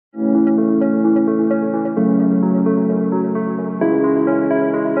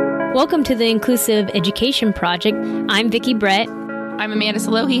Welcome to the Inclusive Education Project. I'm Vicki Brett. I'm Amanda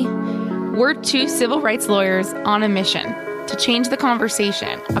Salohi. We're two civil rights lawyers on a mission to change the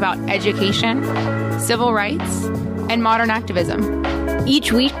conversation about education, civil rights, and modern activism.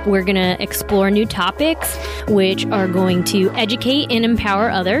 Each week, we're going to explore new topics which are going to educate and empower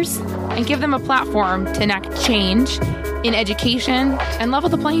others and give them a platform to enact change in education and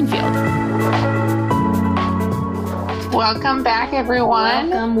level the playing field. Welcome back,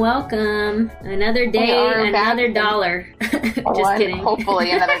 everyone. Welcome. Another day, another dollar. Just kidding.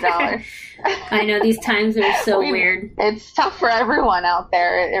 Hopefully another dollar. I know these times are so weird. It's tough for everyone out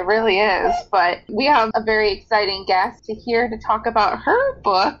there. It really is. But we have a very exciting guest here to talk about her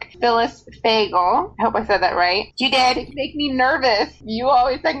book, Phyllis Fagel. I hope I said that right. You did. You make me nervous. You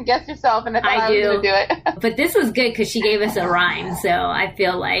always second guess yourself, and I thought I was going to do it. But this was good because she gave us a rhyme, so I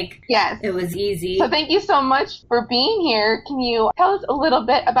feel like it was easy. So thank you so much for being here. Can you tell us a little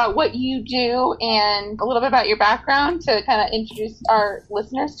bit about what you do and a little bit about your background to kind of introduce our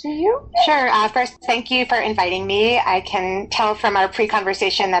listeners to you? Sure. First, thank you for inviting me. I can tell from our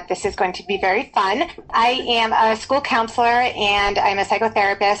pre-conversation that this is going to be very fun. I am a school counselor and I'm a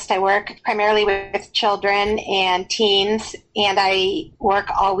psychotherapist. I work primarily with children and teens, and I work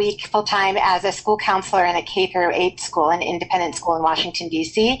all week full-time as a school counselor in a K-8 school, an independent school in Washington,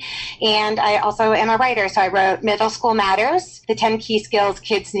 D.C. And I also am a writer, so I wrote Middle School Matters, the 10 key skills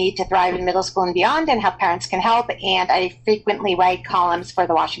kids need to thrive in middle school and beyond, and how parents can help. And I frequently write columns for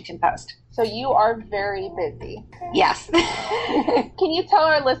the Washington Post. So you are very busy. Yes. Can you tell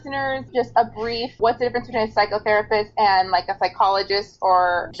our listeners just a brief, what's the difference between a psychotherapist and like a psychologist?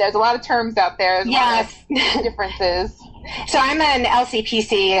 Or there's a lot of terms out there. Yes. Differences. So I'm an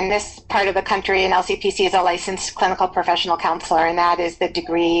LCPC in this part of the country, and LCPC is a licensed clinical professional counselor, and that is the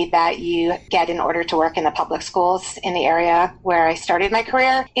degree that you get in order to work in the public schools in the area where I started my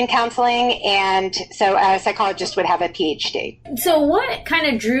career in counseling. And so a psychologist would have a PhD. So what kind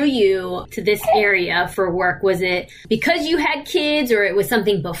of drew you to this area for work? Was it because you had kids, or it was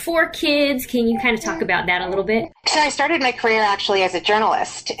something before kids? Can you kind of talk about that a little bit? So I started my career actually as a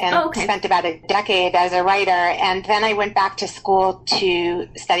journalist and spent about a decade as a writer. And then I went back to school to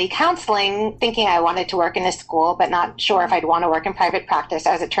study counseling, thinking I wanted to work in a school, but not sure if I'd want to work in private practice.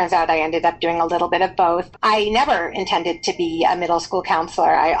 As it turns out, I ended up doing a little bit of both. I never intended to be a middle school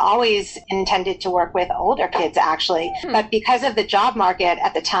counselor. I always intended to work with older kids, actually. But because of the job market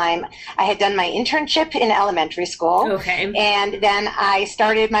at the time, I had done my internship in elementary school. And then I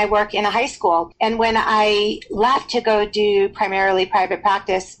started my work in a high school. And when I left to go do primarily private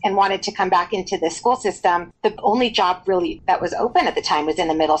practice and wanted to come back into the school system, the only job really that was open at the time was in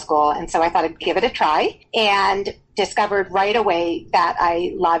the middle school. And so I thought I'd give it a try, and discovered right away that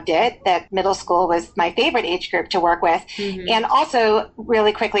I loved it, that middle school was my favorite age group to work with. And also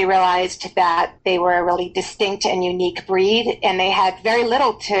really quickly realized that they were a really distinct and unique breed, and they had very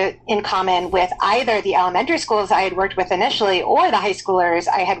little in common with either the elementary schools I had worked with initially or the high schoolers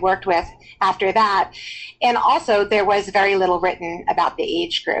I had worked with after that. And also there was very little written about the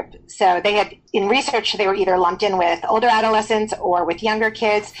age group. So they had, in research, they were either lumped in with older adolescents or with younger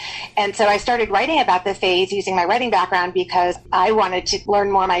kids. And so I started writing about the phase using my writing background because I wanted to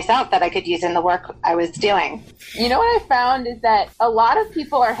learn more myself that I could use in the work I was doing. You know what I found is that a lot of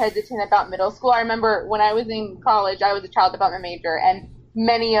people are hesitant about middle school. I remember when I was in college, I was a child development major, and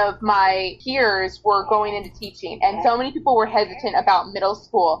many of my peers were going into teaching, and so many people were hesitant about middle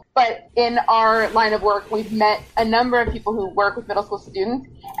school. But in our line of work, we've met a number of people who work with middle school students,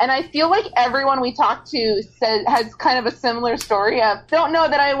 and I feel like everyone we talk to has kind of a similar story of, don't know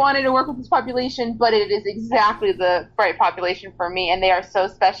that I wanted to work with this population, but it is exactly the right population for me, and they are so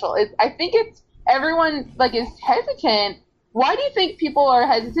special. I think it's everyone is hesitant. Why do you think people are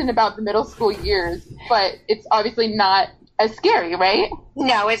hesitant about the middle school years? But it's obviously not as scary, right?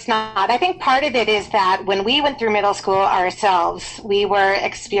 No, it's not. I think part of it is that when we went through middle school ourselves, we were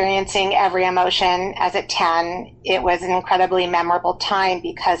experiencing every emotion as a 10. It was an incredibly memorable time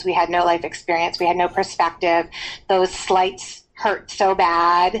because we had no life experience. We had no perspective. Those slights hurt so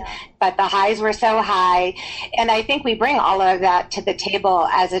bad, but the highs were so high. And I think we bring all of that to the table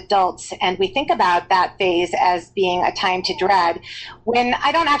as adults, and we think about that phase as being a time to dread, when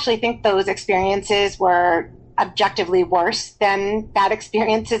I don't actually think those experiences were objectively worse than bad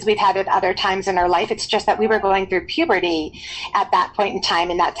experiences we've had at other times in our life. It's just that we were going through puberty at that point in time,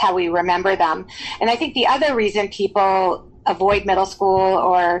 and that's how we remember them. And I think the other reason people avoid middle school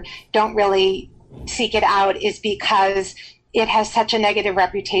or don't really seek it out is because it has such a negative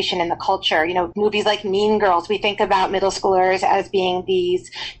reputation in the culture. Movies like Mean Girls, we think about middle schoolers as being these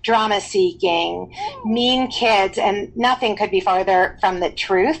drama-seeking, mean kids, and nothing could be farther from the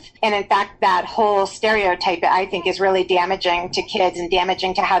truth. And in fact, that whole stereotype, I think, is really damaging to kids and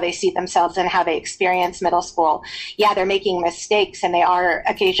damaging to how they see themselves and how they experience middle school. Yeah, they're making mistakes and they are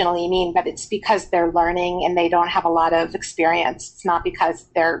occasionally mean, but it's because they're learning and they don't have a lot of experience. It's not because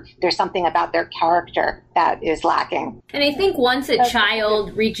there's something about their character that is lacking. And I think once a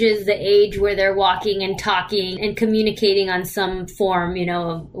child reaches the age where they're walking and talking and communicating on some form,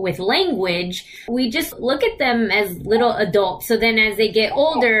 with language, we just look at them as little adults. So then as they get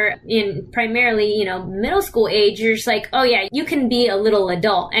older, in primarily, middle school age, you're just like, oh yeah, you can be a little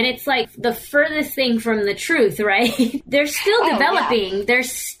adult. And it's like the furthest thing from the truth, right? They're still developing. Yeah. They're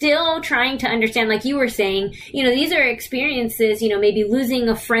still trying to understand, like you were saying, these are experiences, maybe losing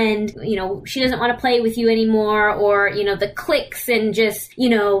a friend, she doesn't want to play with you anymore, or, the cliques and just,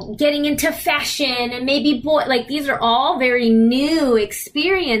 getting into fashion and maybe these are all very new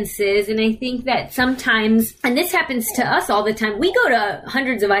experiences. And I think that sometimes, and this happens to us all the time, we go to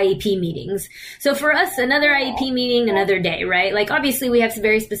hundreds of IEP meetings. So for us, another IEP meeting, another day, right? Like obviously we have some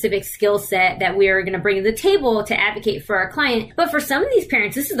very specific skill set that we're going to bring to the table to advocate for our client. But for some of these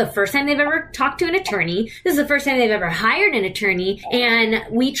parents, this is the first time they've ever talked to an attorney. This is the first time they've ever hired an attorney. And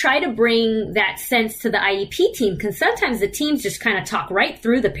we try to bring that sense to the IEP team, because sometimes the teams just kind of talk right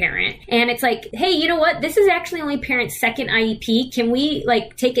through the parent. And it's like, hey, you know what? This is actually only parent's second IEP. Can we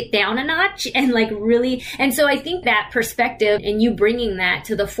take it down a notch and really? And so I think that perspective and you bringing that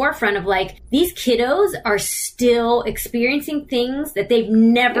to the forefront of these kiddos are still experiencing things that they've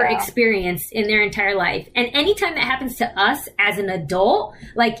never experienced in their entire life. And anytime that happens to us as an adult,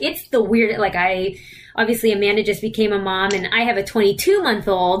 it's the weird, obviously Amanda just became a mom and I have a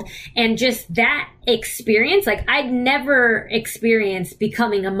 22-month-old, and just that experience, I'd never experienced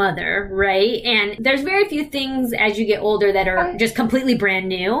becoming a mother, right? And there's very few things as you get older that are just completely brand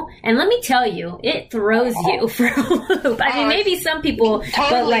new. And let me tell you, it throws you for a loop. I mean, maybe some people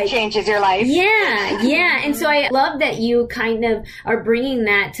totally changes your life. Yeah. And so I love that you kind of are bringing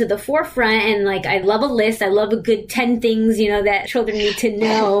that to the forefront. And I love a list. I love a good 10 things, that children need to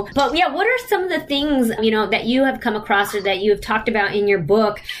know. But yeah, what are some of the things, that you have come across or that you have talked about in your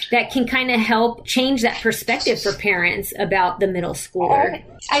book that can kind of help change that perspective for parents about the middle schooler?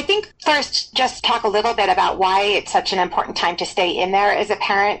 I think first, just talk a little bit about why it's such an important time to stay in there as a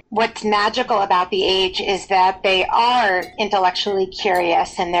parent. What's magical about the age is that they are intellectually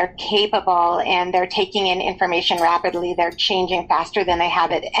curious and they're capable and they're taking in information rapidly. They're changing faster than they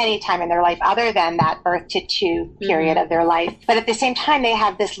have at any time in their life other than that birth to two period of their life. But at the same time, they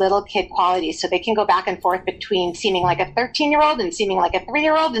have this little kid quality, so they can go back and forth between seeming like a 13-year-old and seeming like a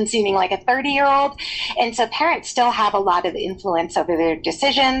 3-year-old and seeming like a 30-year-old. And so parents still have a lot of influence over their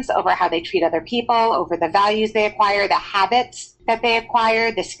decisions, over how they treat other people, over the values they acquire, the habits that they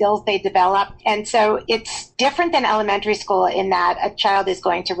acquire, the skills they develop. And so it's different than elementary school in that a child is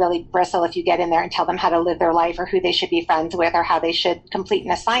going to really bristle if you get in there and tell them how to live their life or who they should be friends with or how they should complete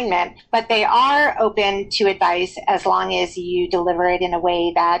an assignment. But they are open to advice as long as you deliver it in a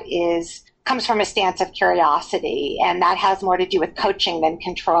way that comes from a stance of curiosity, and that has more to do with coaching than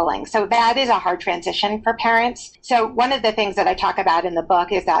controlling. So that is a hard transition for parents. So one of the things that I talk about in the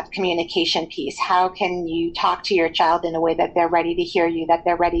book is that communication piece. How can you talk to your child in a way that they're ready to hear you, that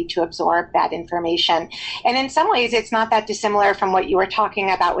they're ready to absorb that information? And in some ways, it's not that dissimilar from what you were talking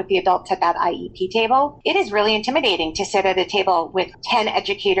about with the adults at that IEP table. It is really intimidating to sit at a table with 10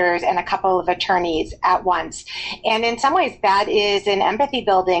 educators and a couple of attorneys at once. And in some ways, that is an empathy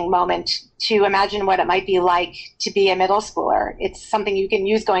building moment to imagine what it might be like to be a middle schooler. It's something you can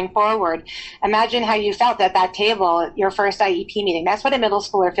use going forward. Imagine how you felt at that table, your first IEP meeting. That's what a middle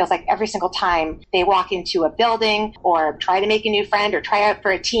schooler feels like every single time they walk into a building or try to make a new friend or try out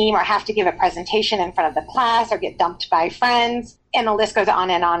for a team or have to give a presentation in front of the class or get dumped by friends. And the list goes on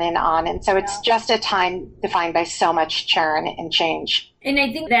and on and on. And so it's just a time defined by so much churn and change. And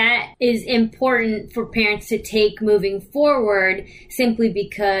I think that is important for parents to take moving forward, simply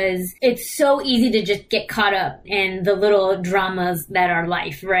because it's so easy to just get caught up in the little dramas that are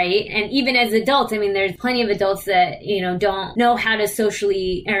life, right? And even as adults, I mean, there's plenty of adults that, don't know how to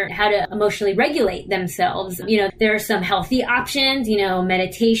socially or how to emotionally regulate themselves. There are some healthy options,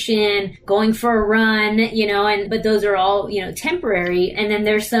 meditation, going for a run, but those are all, temporary. temporary. And then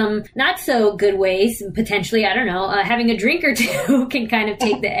there's some not so good ways, potentially, I don't know, having a drink or two can kind of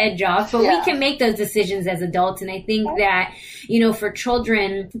take the edge off. But we can make those decisions as adults. And I think that, for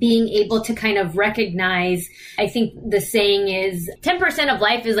children, being able to kind of recognize, I think the saying is 10% of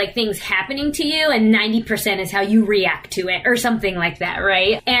life is like things happening to you and 90% is how you react to it or something like that,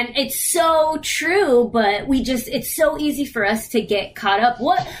 right? And it's so true, but it's so easy for us to get caught up.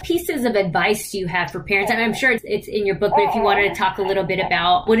 What pieces of advice do you have for parents? And I'm sure it's in your book, but if you wanted to talk a little bit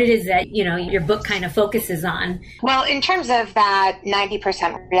about what it is that, your book kind of focuses on. Well, in terms of that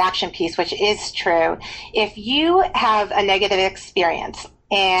 90% reaction piece, which is true, if you have a negative experience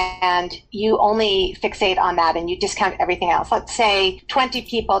and you only fixate on that and you discount everything else. Let's say 20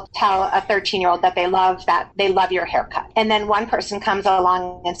 people tell a 13-year-old that they love your haircut. And then one person comes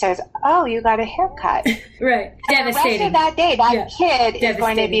along and says, oh, you got a haircut. Right. And devastating. The rest of that day, that kid is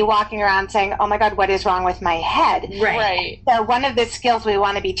going to be walking around saying, oh my God, what is wrong with my head? Right. So one of the skills we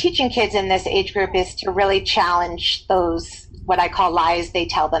want to be teaching kids in this age group is to really challenge those what I call lies they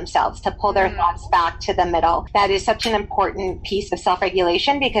tell themselves, to pull their thoughts back to the middle. That is such an important piece of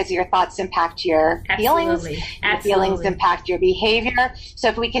self-regulation because your thoughts impact your feelings. Your feelings impact your behavior. So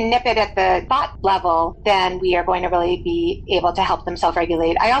if we can nip it at the thought level, then we are going to really be able to help them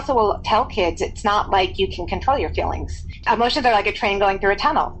self-regulate. I also will tell kids it's not like you can control your feelings. Emotions are like a train going through a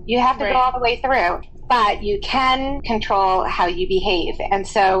tunnel. You have to go all the way through. But you can control how you behave. And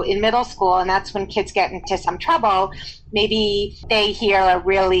so in middle school, and that's when kids get into some trouble, maybe they hear a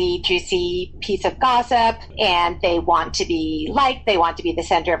really juicy piece of gossip and they want to be liked, they want to be the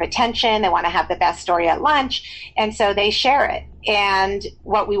center of attention, they want to have the best story at lunch, and so they share it. And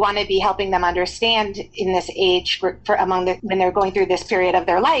what we want to be helping them understand in this age group when they're going through this period of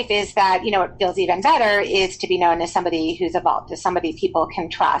their life is that, what feels even better is to be known as somebody who's evolved, as somebody people can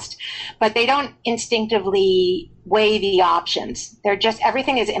trust. But they don't instinctively weigh the options.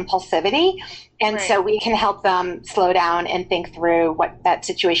 Everything is impulsivity. And so we can help them slow down and think through what that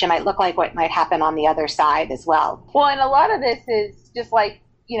situation might look like, what might happen on the other side as well. Well, and a lot of this is just like,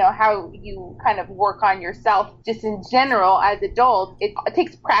 how you kind of work on yourself just in general as adults. It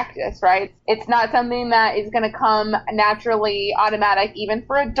takes practice, right? It's not something that is going to come naturally automatic, even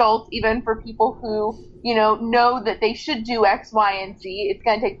for adults, even for people who, know that they should do X, Y, and Z. It's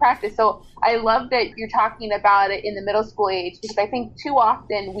going to take practice. So I love that you're talking about it in the middle school age, because I think too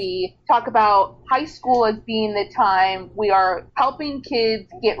often we talk about high school as being the time we are helping kids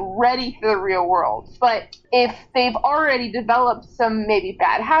get ready for the real world. But if they've already developed some maybe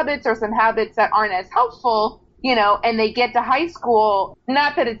bad habits or some habits that aren't as helpful, and they get to high school,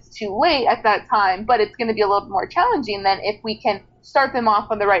 not that it's too late at that time, but it's going to be a little bit more challenging than if we can start them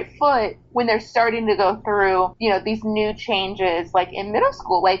off on the right foot when they're starting to go through, these new changes, like in middle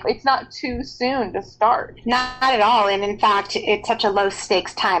school. Like, it's not too soon to start. Not at all. And in fact, it's such a low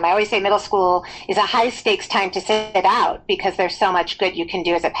stakes time. I always say middle school is a high stakes time to sit out because there's so much good you can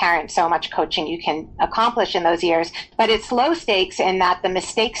do as a parent, so much coaching you can accomplish in those years. But it's low stakes in that the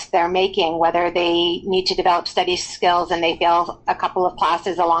mistakes they're making, whether they need to develop study skills and they fail a couple of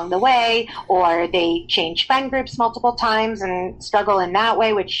classes along the way, or they change friend groups multiple times and struggle in that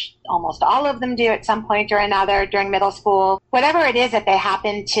way, which almost all of them do at some point or another during middle school. Whatever it is that they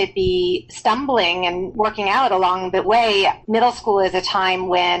happen to be stumbling and working out along the way, middle school is a time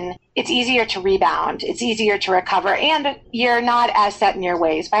when it's easier to rebound, it's easier to recover, and you're not as set in your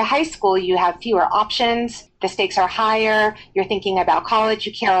ways. By high school, you have fewer options. The stakes are higher. You're thinking about college.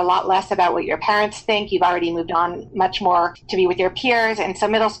 You care a lot less about what your parents think. You've already moved on much more to be with your peers. And so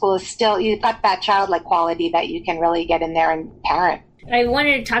middle school is still, you've got that childlike quality that you can really get in there and parent. I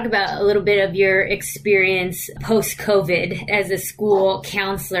wanted to talk about a little bit of your experience post-COVID as a school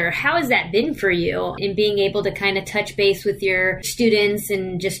counselor. How has that been for you in being able to kind of touch base with your students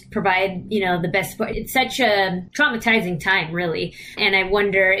and just provide, the best support? It's such a traumatizing time, really. And I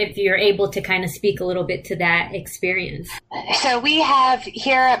wonder if you're able to kind of speak a little bit to that experience. So we have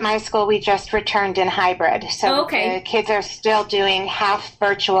here at my school, we just returned in hybrid. So the kids are still doing half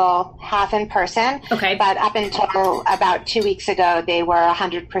virtual, half in person. Okay. But up until about 2 weeks ago, they were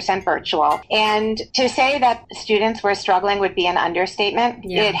 100% virtual. And to say that students were struggling would be an understatement.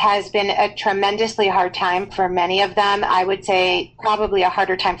 Yeah. It has been a tremendously hard time for many of them. I would say probably a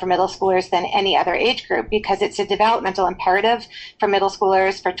harder time for middle schoolers than any other age group, because it's a developmental imperative for middle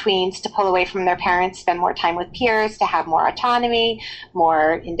schoolers, for tweens, to pull away from their parents, spend more time with peers, to have more autonomy,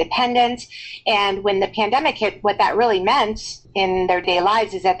 more independence. And when the pandemic hit, what that really meant in their day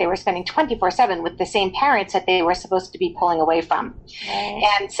lives is that they were spending 24/7 with the same parents that they were supposed to be pulling away from. Right.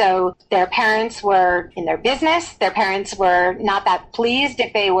 And so their parents were in their business. Their parents were not that pleased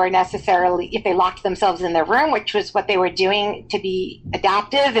if they locked themselves in their room, which was what they were doing to be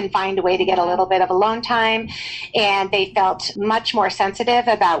adaptive and find a way to get a little bit of alone time. And they felt much more sensitive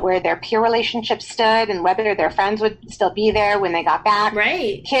about where their peer relationships stood and whether their friends would still be there when they got back.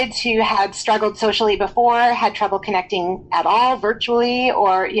 Right. Kids who had struggled socially before had trouble connecting at all virtually,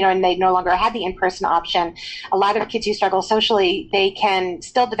 or, and they no longer had the in-person option. A lot of kids who struggle socially, they can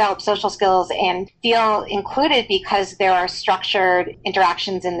still develop social skills and feel included because there are structured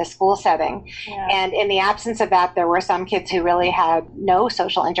interactions in the school setting. Yeah. And in the absence of that, there were some kids who really had no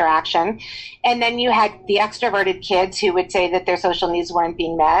social interaction. And then you had the extroverted kids who would say that their social needs weren't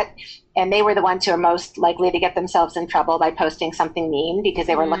being met. And they were the ones who are most likely to get themselves in trouble by posting something mean because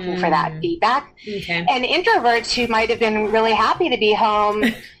they were looking for that feedback. Okay. And introverts who might have been really happy to be home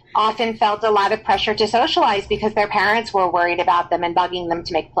often felt a lot of pressure to socialize because their parents were worried about them and bugging them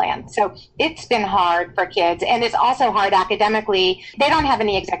to make plans. So it's been hard for kids, and it's also hard academically. They don't have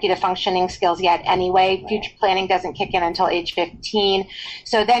any executive functioning skills yet anyway. Future planning doesn't kick in until age 15.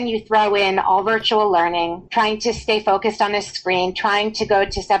 So then you throw in all virtual learning, trying to stay focused on a screen, trying to go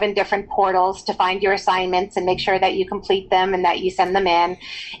to 7 different portals to find your assignments and make sure that you complete them and that you send them in.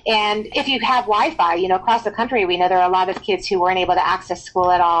 And if you have Wi-Fi, across the country, we know there are a lot of kids who weren't able to access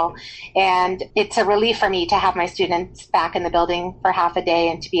school at all. And it's a relief for me to have my students back in the building for half a day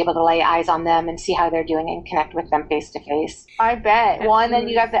and to be able to lay eyes on them and see how they're doing and connect with them face to face. I bet. Well, and then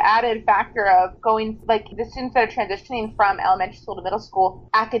you got the added factor of going, like the students that are transitioning from elementary school to middle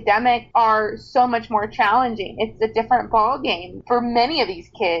school, academic are so much more challenging. It's a different ball game for many of these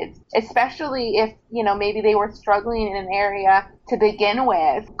kids, especially if, maybe they were struggling in an area to begin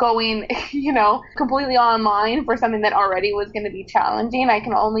with, going, completely online for something that already was going to be challenging. I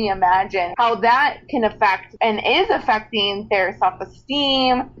can only imagine how that can affect and is affecting their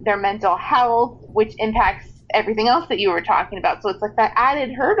self-esteem, their mental health, which impacts everything else that you were talking about. So it's like that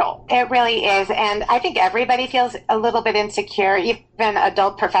added hurdle. It really is. And I think everybody feels a little bit insecure. Even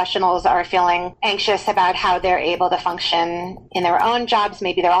adult professionals are feeling anxious about how they're able to function in their own jobs.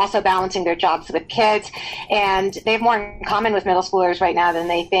 Maybe they're also balancing their jobs with kids. And they have more in common with middle schoolers right now than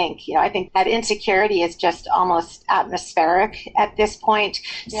they think. I think that insecurity is just almost atmospheric at this point.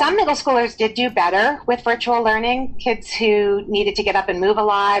 Yeah. Some middle schoolers did do better with virtual learning. Kids who needed to get up and move a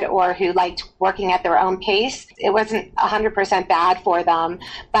lot or who liked working at their own pace. It wasn't 100% bad for them,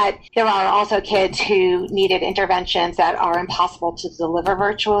 but there are also kids who needed interventions that are impossible to deliver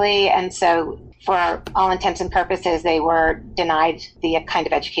virtually. And so for all intents and purposes, they were denied the kind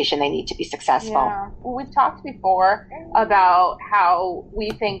of education they need to be successful. Yeah. Well, we've talked before about how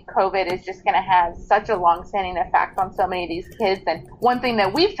we think COVID is just going to have such a long-standing effect on so many of these kids. And one thing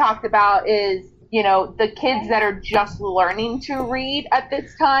that we've talked about is the kids that are just learning to read at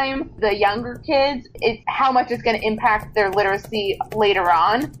this time, the younger kids, it's how much it's going to impact their literacy later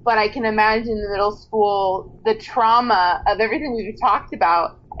on. But I can imagine the middle school, the trauma of everything we've talked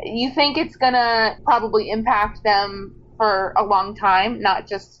about, you think it's going to probably impact them for a long time, not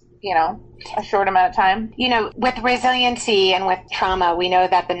just, a short amount of time. With resiliency and with trauma, we know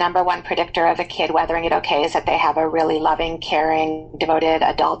that the number one predictor of a kid weathering it okay is that they have a really loving, caring, devoted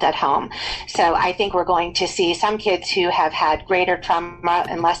adult at home. So I think we're going to see some kids who have had greater trauma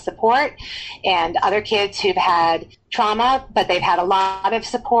and less support, and other kids who've had trauma, but they've had a lot of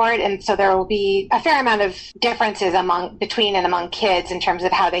support. And so there will be a fair amount of differences between and among kids in terms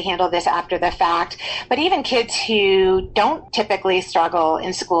of how they handle this after the fact. But even kids who don't typically struggle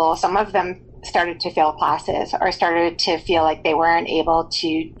in school, some of them started to fail classes or started to feel like they weren't able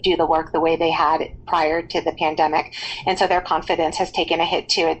to do the work the way they had prior to the pandemic. And so their confidence has taken a hit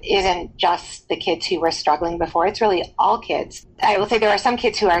too. It isn't just the kids who were struggling before. It's really all kids. I will say there are some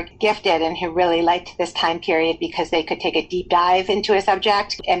kids who are gifted and who really liked this time period because they could take a deep dive into a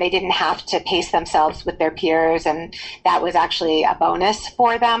subject and they didn't have to pace themselves with their peers. And that was actually a bonus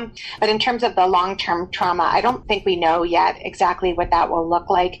for them. But in terms of the long-term trauma, I don't think we know yet exactly what that will look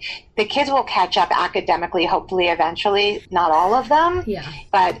like. The kids will catch up academically, hopefully, eventually. Not all of them,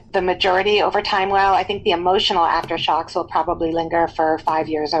 but the majority over time will. I think the emotional aftershocks will probably linger for 5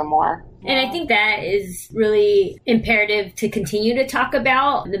 years or more. And I think that is really imperative to continue to talk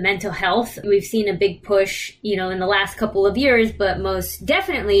about the mental health. We've seen a big push, in the last couple of years, but most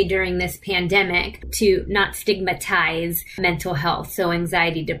definitely during this pandemic, to not stigmatize mental health. So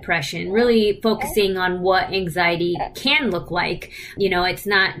anxiety, depression, really focusing on what anxiety can look like. It's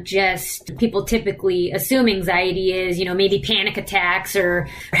not just people typically assume anxiety is, maybe panic attacks or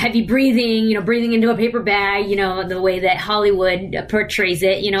heavy breathing, breathing into a paper bag, the way that Hollywood portrays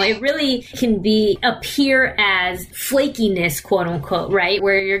it. It really can appear as flakiness, quote unquote, right?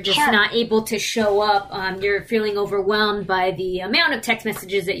 Where you're just not able to show up. You're feeling overwhelmed by the amount of text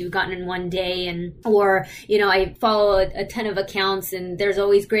messages that you've gotten in one day. Or I follow a ton of accounts, and there's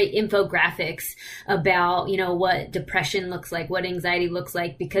always great infographics about, what depression looks like, what anxiety looks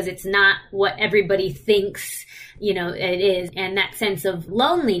like, because it's not what everybody thinks it is. And that sense of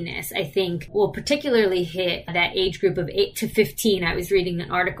loneliness, I think, will particularly hit that age group of 8 to 15. I was reading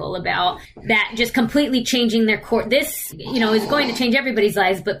an article about that just completely changing their core. This, is going to change everybody's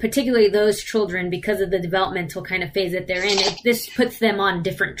lives, but particularly those children, because of the developmental kind of phase that they're in. This puts them on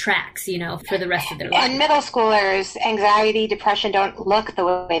different tracks, for the rest of their life. And middle schoolers, anxiety, depression don't look the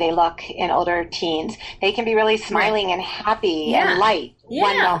way they look in older teens. They can be really smiling and happy and light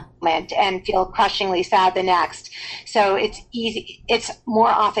one moment and feel crushingly sad the next. So it's more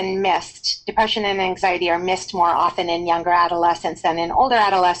often missed. Depression and anxiety are missed more often in younger adolescents than in older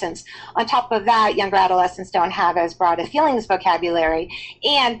adolescents. On top of that, younger adolescents don't have as broad a feelings vocabulary,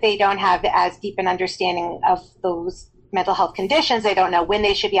 and they don't have as deep an understanding of those mental health conditions. They don't know when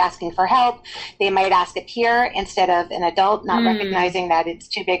they should be asking for help. They might ask a peer instead of an adult, not recognizing that it's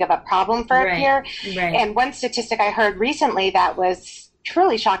too big of a problem for a peer. Right. And one statistic I heard recently that was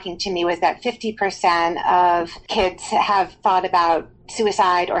truly shocking to me was that 50% of kids have thought about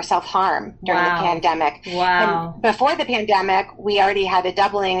suicide or self-harm during the pandemic. Wow. And before the pandemic, we already had a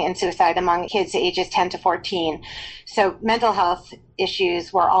doubling in suicide among kids ages 10 to 14. So mental health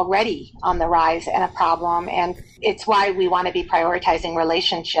issues were already on the rise and a problem. And it's why we want to be prioritizing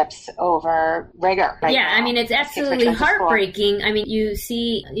relationships over rigor. Right now. I mean, it's absolutely heartbreaking. I mean, you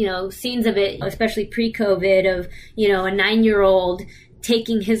see, scenes of it, especially pre-COVID, of, a 9-year-old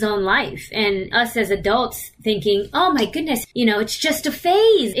taking his own life, and us as adults thinking, oh my goodness, it's just a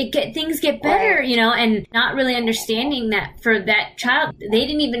phase. Things get better, and not really understanding that for that child, they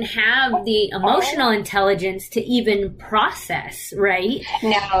didn't even have the emotional intelligence to even process, right?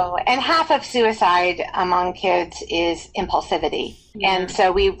 No. And half of suicide among kids is impulsivity. Yeah. And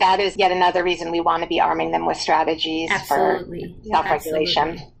so that is yet another reason we want to be arming them with strategies for self-regulation.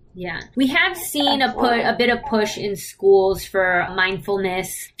 Absolutely. Yeah. We have seen a bit of push in schools for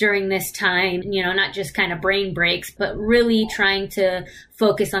mindfulness during this time, not just kind of brain breaks, but really trying to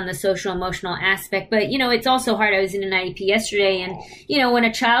focus on the social emotional aspect. But, it's also hard. I was in an IEP yesterday, and, when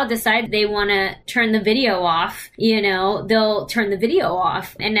a child decides they want to turn the video off, they'll turn the video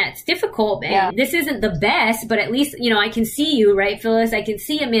off, and that's difficult. And this isn't the best, but at least, I can see you, right, Phyllis? I can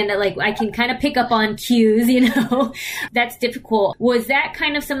see Amanda, I can kind of pick up on cues, that's difficult. Was that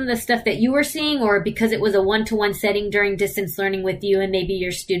kind of some of the stuff that you were seeing, or because it was a one-to-one setting during distance learning with you and maybe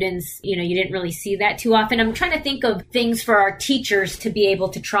your students, you didn't really see that too often? I'm trying to think of things for our teachers to be able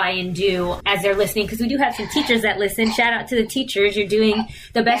to try and do as they're listening, because we do have some teachers that listen. Shout out to the teachers. You're doing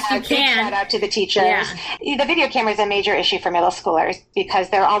the best you can. Shout out to the teachers. Yeah. The video camera is a major issue for middle schoolers because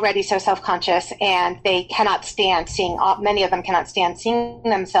they're already so self-conscious, and they cannot stand many of them cannot stand seeing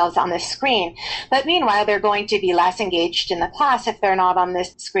themselves on the screen. But meanwhile, they're going to be less engaged in the class if they're not on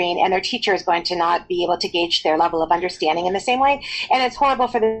this screen, and their teacher is going to not be able to gauge their level of understanding in the same way. And it's horrible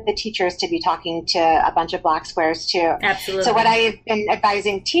for the teachers to be talking to a bunch of black squares too. Absolutely. So what I've been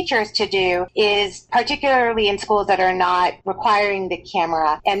advising teachers to do is, particularly in schools that are not requiring the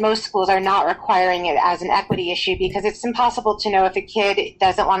camera, and most schools are not requiring it as an equity issue, because it's impossible to know if a kid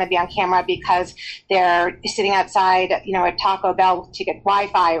doesn't want to be on camera because they're sitting outside, at Taco Bell to get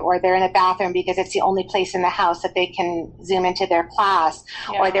Wi-Fi, or they're in a bathroom because it's the only place in the house that they can zoom into their class,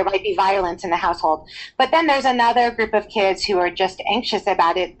 or there might be violence in the household. But then there's another group of kids who are just anxious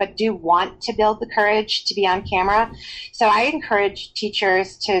about it, but do want to build the courage to be on camera. So I encourage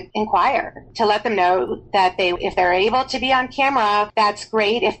teachers to inquire, to let them know that if they're able to be on camera, that's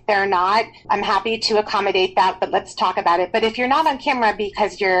great. If they're not, I'm happy to accommodate that, but let's talk about it. But if you're not on camera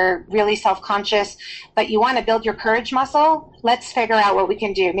because you're really self-conscious, but you want to build your courage muscle, let's figure out what we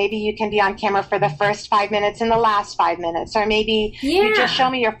can do. Maybe you can be on camera for the first 5 minutes and the last 5 minutes, or maybe you just show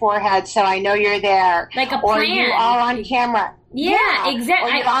me your forehead so I know you're there. Like a plan. Or you are on camera. Yeah,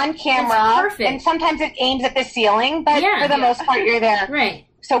 exactly. Or you're on camera. Perfect. And sometimes it aims at the ceiling, but for the most part, you're there. Right.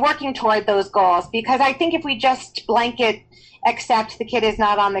 So working toward those goals, because I think if we just blanket accept the kid is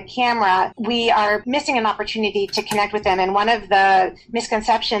not on the camera, we are missing an opportunity to connect with them. And one of the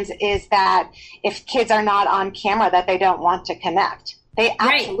misconceptions is that if kids are not on camera, that they don't want to connect. They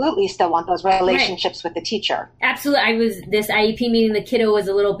absolutely still want those relationships with the teacher. Absolutely. This IEP meeting, the kiddo was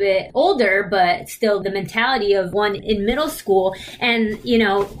a little bit older, but still the mentality of one in middle school. And,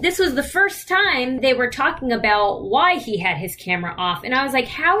 this was the first time they were talking about why he had his camera off. And I was like,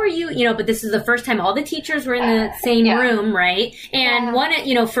 how are you, but this is the first time all the teachers were in the same room, right? And one,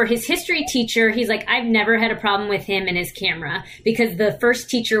 for his history teacher, he's like, I've never had a problem with him and his camera, because the first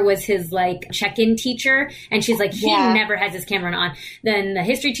teacher was his check-in teacher. And she's like, he never has his camera on. Then the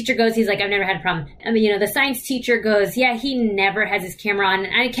history teacher goes, he's like, I've never had a problem. I mean, the science teacher goes, yeah, he never has his camera on.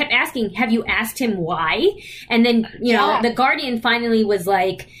 And I kept asking, have you asked him why? And then, the guardian finally was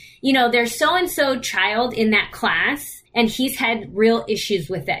like, there's so-and-so child in that class, and he's had real issues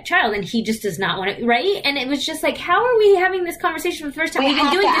with that child, and he just does not want to, right? And it was just like, how are we having this conversation for the first time? We've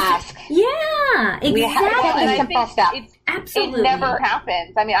been doing this. Ask. Yeah, exactly. We have to Absolutely. It never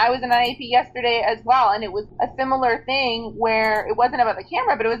happens. I mean, I was in an IEP yesterday as well, and it was a similar thing where it wasn't about the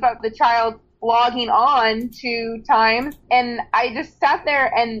camera, but it was about the child logging on to times. And I just sat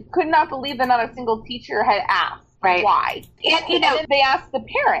there and could not believe that not a single teacher had asked why. And, then they asked the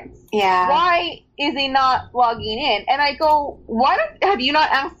parents, why is he not logging in? And I go, have you not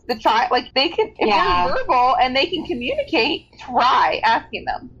asked the child? They can, if they're verbal and they can communicate, try asking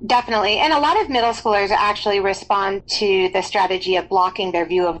them. Definitely. And a lot of middle schoolers actually respond to the strategy of blocking their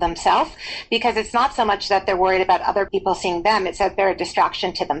view of themselves, because it's not so much that they're worried about other people seeing them, it's that they're a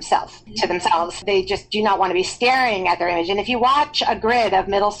distraction to themselves. They just do not want to be staring at their image. And if you watch a grid of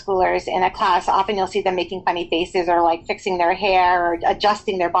middle schoolers in a class, often you'll see them making funny faces or fixing their hair or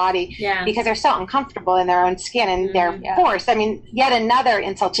adjusting their body because they're so uncomfortable in their own skin and they're forced. I mean, yet another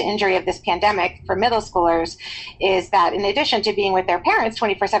insult to injury of this pandemic for middle schoolers is that in addition to being with their parents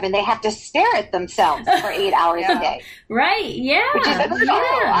 24/7, they have to stare at themselves for 8 hours a day. Right. Yeah. Which is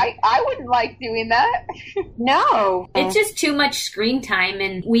I wouldn't like doing that. No. It's just too much screen time,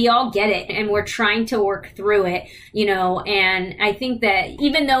 and we all get it, and we're trying to work through it, and I think that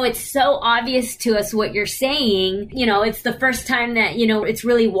even though it's so obvious to us what you're saying, it's the first time that, it's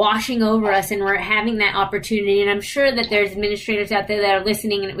really washing over us and we're having that opportunity. And I'm sure that there's administrators out there that are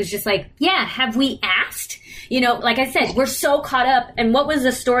listening, and it was just like, have we asked? Like I said, we're so caught up. And what was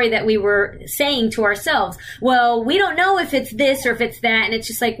the story that we were saying to ourselves? Well, we don't know if it's this or if it's that. And it's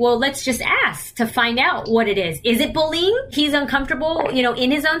just like, well, let's just ask to find out what it is. Is it bullying? He's uncomfortable,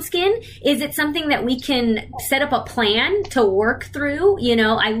 in his own skin. Is it something that we can set up a plan to work through?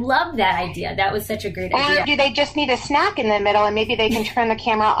 I love that idea. That was such a great idea. Or do they just need a snack in the middle and maybe they can turn the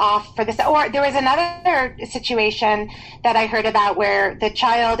camera off for this? Or there was another situation that I heard about where the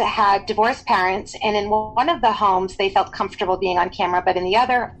child had divorced parents, and in one of the homes they felt comfortable being on camera, but in the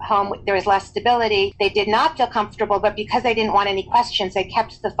other home there was less stability. They did not feel comfortable, but because they didn't want any questions, they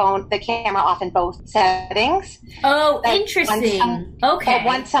kept the camera off in both settings. Oh, interesting. But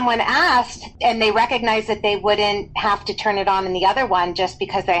once someone asked and they recognized that they wouldn't have to turn it on in the other one just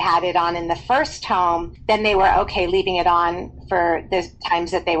because they had it on in the first home, then they were okay leaving it on for the times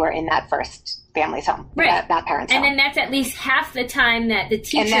that they were in that first family's home, right? That parent's home. And then that's at least half the time that the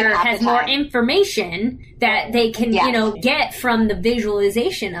teacher has more information that they can, get from the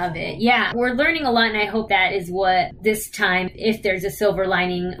visualization of it. Yeah, we're learning a lot, and I hope that is what this time, if there's a silver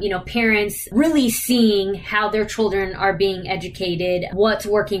lining, parents really seeing how their children are being educated, what's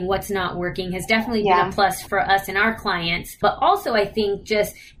working, what's not working, has definitely been a plus for us and our clients. But also, I think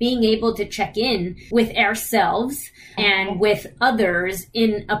just being able to check in with ourselves and with others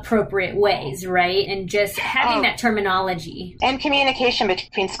in appropriate ways, right? And just having that terminology. And communication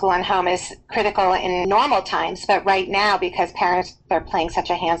between school and home is critical in normal times, but right now, because parents are playing such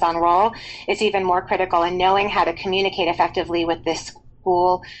a hands-on role, it's even more critical in knowing how to communicate effectively with this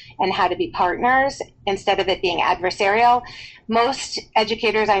school and how to be partners instead of it being adversarial. Most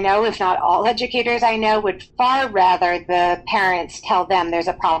educators I know, if not all educators I know, would far rather the parents tell them there's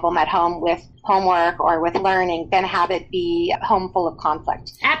a problem at home with homework or with learning than have it be a home full of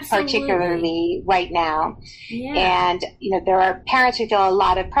conflict. Absolutely. Particularly right now. Yeah. And, there are parents who feel a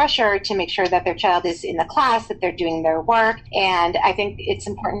lot of pressure to make sure that their child is in the class, that they're doing their work. And I think it's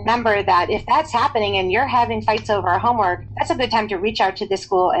important to remember that if that's happening and you're having fights over homework, that's a good time to reach out to the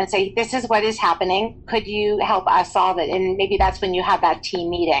school and say, this is what is happening. Could you help us solve it? And maybe that's when you have that team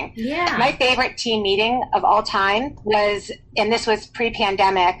meeting. Yeah. My favorite team meeting of all time was, and this was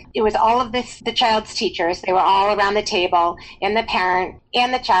pre-pandemic, it was all of the child's teachers. They were all around the table, and the parent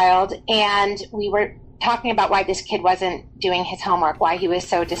and the child, and we were talking about why this kid wasn't doing his homework, why he was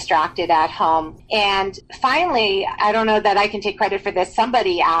so distracted at home. And finally, I don't know that I can take credit for this,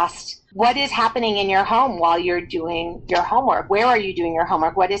 somebody asked, what is happening in your home while you're doing your homework? Where are you doing your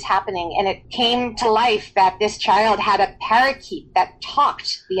homework? What is happening? And it came to life that this child had a parakeet that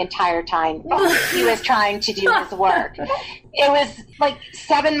talked the entire time he was trying to do his work. It was like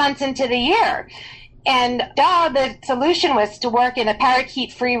 7 months into the year. And the solution was to work in a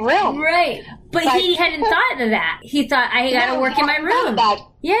parakeet-free room. Right. But he hadn't thought of that. He thought, I got to work in my room.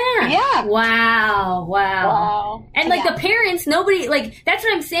 Yeah. Wow. And like the parents, nobody, like, that's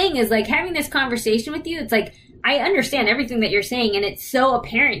what I'm saying is like having this conversation with you, it's like, I understand everything that you're saying and it's so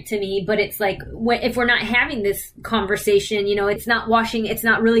apparent to me, but it's like, if we're not having this conversation, you know, it's not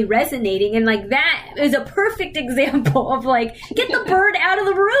really resonating. And like that is a perfect example of like, get the bird out of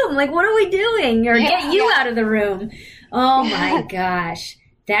the room. Like, what are we doing? Or get you out of the room. Oh my gosh.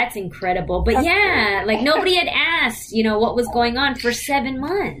 That's incredible. But yeah, like nobody had asked, you know, what was going on for 7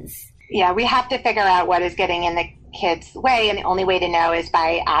 months. Yeah, we have to figure out what is getting in the kids' way, and the only way to know is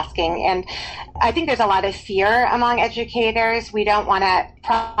by asking. And I think there's a lot of fear among educators. We don't want to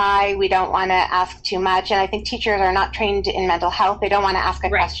pry. We don't want to ask too much. And I think teachers are not trained in mental health. They don't want to ask a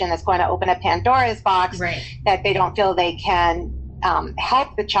question that's going to open a Pandora's box that they don't feel they can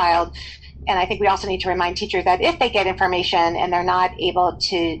help the child. And I think we also need to remind teachers that if they get information and they're not able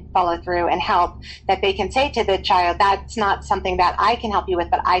to follow through and help, that they can say to the child, that's not something that I can help you with,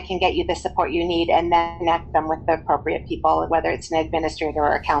 but I can get you the support you need, and then connect them with the appropriate people, whether it's an administrator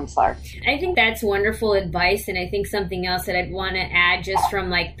or a counselor. I think that's wonderful advice. And I think something else that I'd want to add just from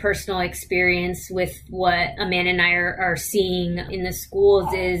like personal experience with what Amanda and I are seeing in the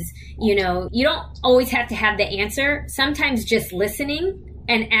schools is, you know, you don't always have to have the answer. Sometimes just listening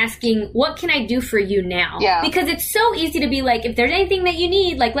and asking, what can I do for you now? Yeah. Because it's so easy to be like, if there's anything that you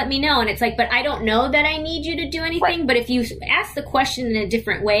need, like, let me know. And it's like, but I don't know that I need you to do anything. Right. But if you ask the question in a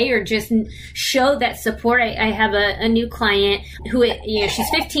different way or just show that support, I have a new client who, you know, she's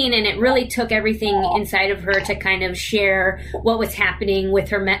 15 and it really took everything inside of her to kind of share what was happening with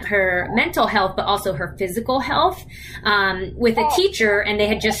her mental health, but also her physical health with a teacher. And they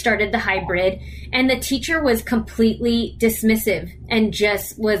had just started the hybrid. And the teacher was completely dismissive and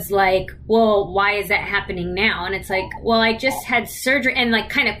just was like, well, why is that happening now? And it's like, well, I just had surgery, and like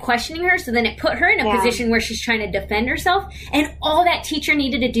kind of questioning her. So then it put her in a position where she's trying to defend herself. And all that teacher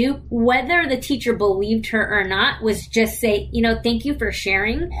needed to do, whether the teacher believed her or not, was just say, you know, thank you for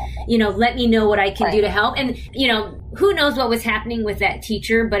sharing, you know, let me know what I can do to help. And, you know, who knows what was happening with that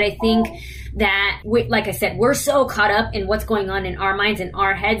teacher, but I think that, like I said, we're so caught up in what's going on in our minds and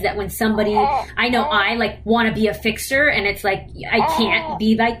our heads that when somebody, I know I like want to be a fixer, and it's like, I can't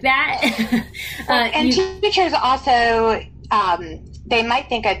be like that. And teachers also, they might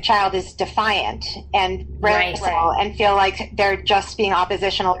think a child is defiant and brittle and feel like they're just being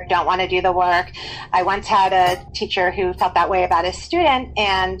oppositional or don't want to do the work. I once had a teacher who felt that way about a student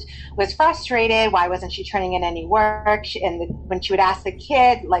and was frustrated. Why wasn't she turning in any work? And when she would ask the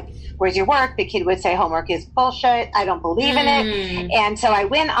kid, like, where's your work? The kid would say, homework is bullshit. I don't believe in it. And so I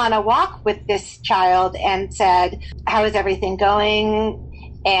went on a walk with this child and said, how is everything going?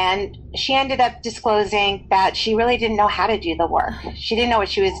 And she ended up disclosing that she really didn't know how to do the work. She didn't know what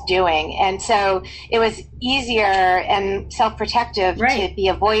she was doing. And so it was easier and self-protective to be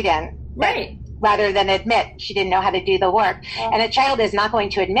avoidant rather than admit she didn't know how to do the work. And a child is not going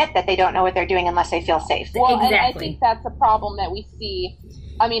to admit that they don't know what they're doing unless they feel safe. Well, and I think that's a problem that we see,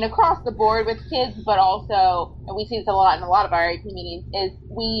 I mean, across the board with kids, but also, and we see this a lot in a lot of our AP meetings, is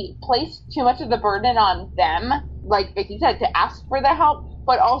we place too much of the burden on them, like Vicki said, to ask for the help,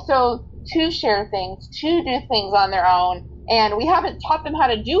 but also to share things, to do things on their own. And we haven't taught them how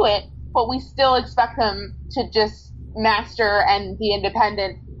to do it, but we still expect them to just master and be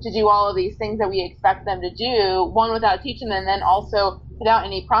independent to do all of these things that we expect them to do, one, without teaching them, and then also without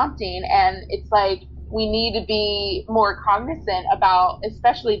any prompting. And it's like, we need to be more cognizant about,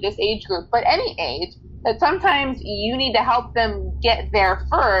 especially this age group, but any age, that sometimes you need to help them get there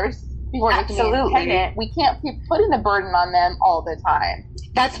first before they can be independent. We can't keep putting the burden on them all the time.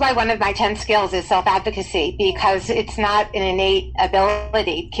 That's why one of my 10 skills is self-advocacy, because it's not an innate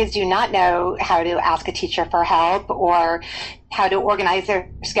ability. Kids do not know how to ask a teacher for help or how to organize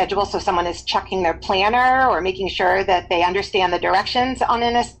their schedule so someone is checking their planner or making sure that they understand the directions on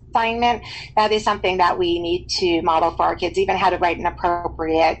an assignment. That is something that we need to model for our kids, even how to write an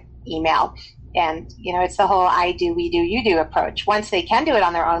appropriate email. And, it's the whole I do, we do, you do approach. Once they can do it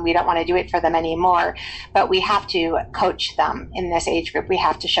on their own, we don't want to do it for them anymore. But we have to coach them in this age group. We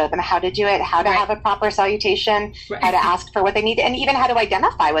have to show them how to do it, how to have a proper salutation, how to ask for what they need, and even how to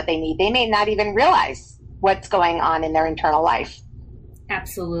identify what they need. They may not even realize what's going on in their internal life.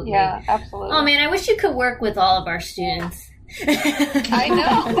 Absolutely. Yeah, absolutely. Oh, man, I wish you could work with all of our students. I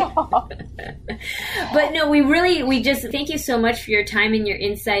know. But no, we just thank you so much for your time and your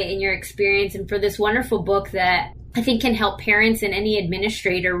insight and your experience, and for this wonderful book that I think can help parents and any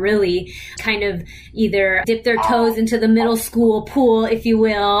administrator really kind of either dip their toes into the middle school pool, if you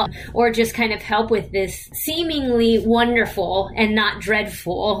will, or just kind of help with this seemingly wonderful and not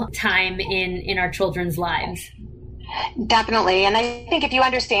dreadful time in our children's lives. Definitely. And I think if you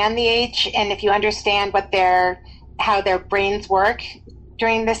understand the age, and if you understand how their brains work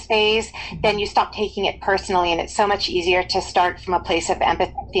during this phase, then you stop taking it personally, and it's so much easier to start from a place of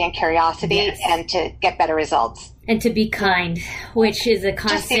empathy and curiosity and to get better results. And to be kind, which is a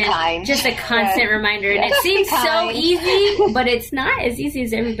constant reminder. And it seems so easy, but it's not as easy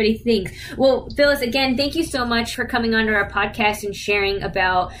as everybody thinks. Well, Phyllis, again, thank you so much for coming onto our podcast and sharing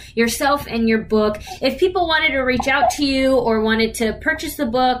about yourself and your book. If people wanted to reach out to you or wanted to purchase the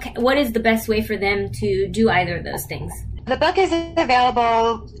book, what is the best way for them to do either of those things? The book is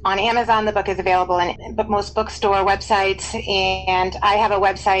available on Amazon. The book is available in most bookstore websites. And I have a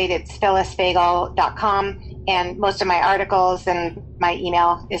website. It's phyllisfagel.com. And most of my articles and my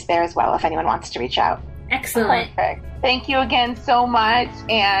email is there as well if anyone wants to reach out. Excellent. Perfect. Thank you again so much.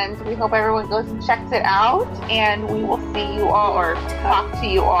 And we hope everyone goes and checks it out. And we will see you all or talk to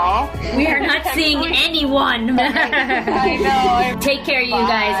you all. We are not seeing anyone. I know. Take care, you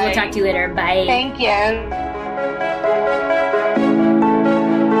guys. We'll talk to you later. Bye. Thank you.